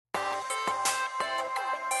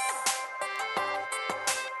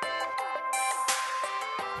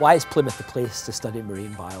Why is Plymouth the place to study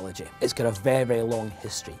marine biology? It's got a very, very long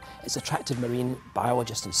history. It's attracted marine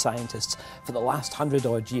biologists and scientists for the last 100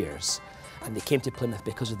 odd years. And they came to Plymouth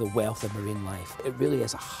because of the wealth of marine life. It really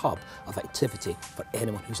is a hub of activity for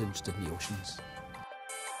anyone who's interested in the oceans.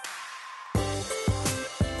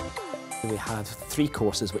 We have 3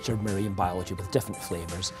 courses which are marine biology with different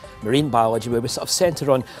flavours. Marine biology, where we sort of centre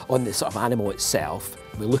on the sort of animal itself.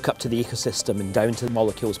 We look up to the ecosystem and down to the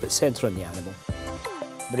molecules, but centre on the animal.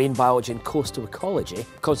 Marine biology and coastal ecology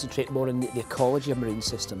concentrate more on the ecology of marine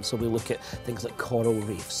systems, so we look at things like coral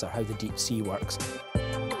reefs or how the deep sea works.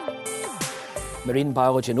 Marine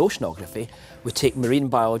biology and oceanography, we take marine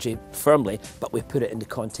biology firmly, but we put it in the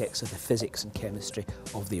context of the physics and chemistry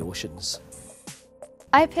of the oceans.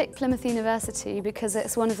 I picked Plymouth University because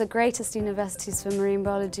it's one of the greatest universities for marine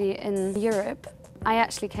biology in Europe. I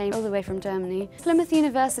actually came all the way from Germany. Plymouth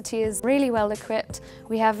University is really well equipped.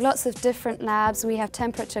 We have lots of different labs, we have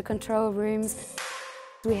temperature control rooms,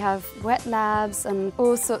 we have wet labs and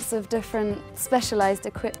all sorts of different specialised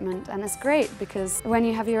equipment, and it's great because when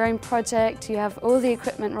you have your own project you have all the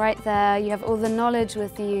equipment right there, you have all the knowledge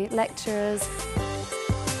with the lecturers.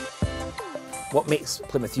 What makes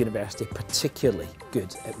Plymouth University particularly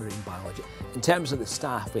good at marine biology? In terms of the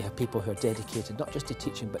staff, we have people who are dedicated not just to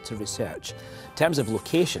teaching but to research. In terms of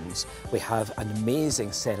locations, we have an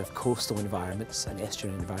amazing set of coastal environments and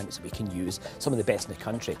estuarine environments that we can use, some of the best in the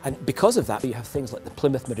country. And because of that, you have things like the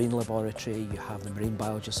Plymouth Marine Laboratory, you have the Marine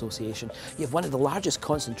Biology Association, you have one of the largest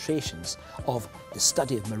concentrations of the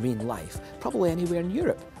study of marine life, probably anywhere in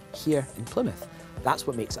Europe, here in Plymouth. That's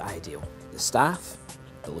what makes it ideal. The staff,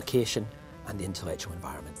 the location, and the intellectual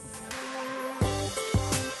environment.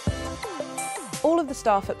 All of the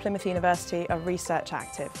staff at Plymouth University are research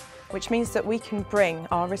active, which means that we can bring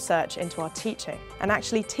our research into our teaching and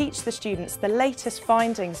actually teach the students the latest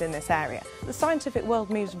findings in this area. The scientific world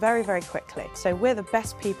moves very, very quickly, so we're the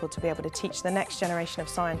best people to be able to teach the next generation of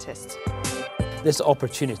scientists. This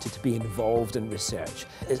opportunity to be involved in research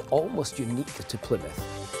is almost unique to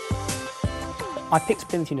Plymouth. I picked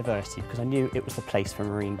Plymouth University because I knew it was the place for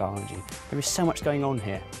marine biology. There is so much going on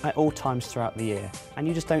here at all times throughout the year, and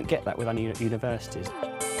you just don't get that with other universities.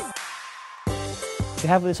 To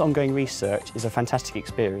have this ongoing research is a fantastic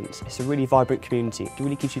experience. It's a really vibrant community. It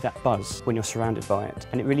really gives you that buzz when you're surrounded by it,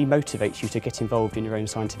 and it really motivates you to get involved in your own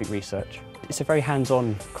scientific research. It's a very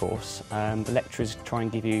hands-on course. The lecturers try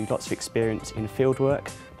and give you lots of experience in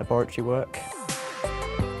fieldwork, laboratory work.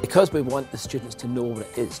 Because we want the students to know what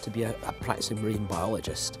it is to be a practicing marine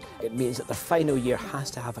biologist, it means that their final year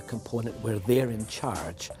has to have a component where they're in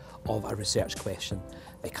charge of a research question.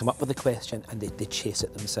 They come up with a question and they chase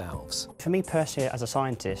it themselves. For me personally, as a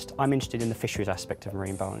scientist, I'm interested in the fisheries aspect of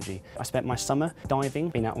marine biology. I spent my summer diving,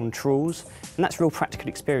 being out on trawls, and that's real practical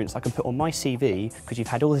experience I can put on my CV because you've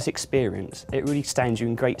had all this experience. It really stands you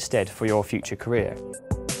in great stead for your future career.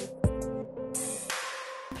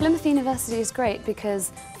 Plymouth University is great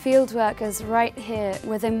because fieldwork is right here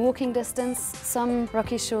within walking distance. Some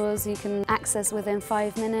rocky shores you can access within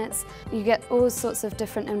 5 minutes. You get all sorts of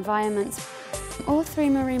different environments. All 3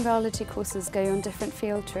 marine biology courses go on different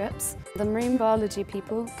field trips. The marine biology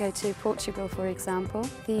people go to Portugal, for example.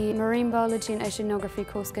 The marine biology and oceanography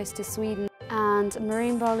course goes to Sweden, and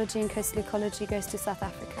marine biology and coastal ecology goes to South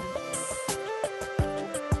Africa.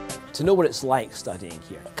 To know what it's like studying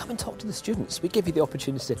here, come and talk to the students. We give you the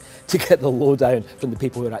opportunity to get the lowdown from the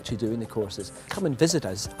people who are actually doing the courses. Come and visit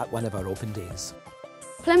us at one of our open days.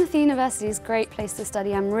 Plymouth University is a great place to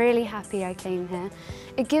study. I'm really happy I came here.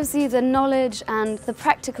 It gives you the knowledge and the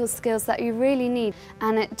practical skills that you really need,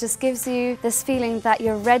 and it just gives you this feeling that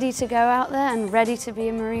you're ready to go out there and ready to be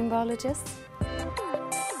a marine biologist.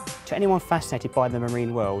 To anyone fascinated by the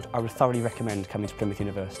marine world, I would thoroughly recommend coming to Plymouth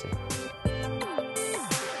University.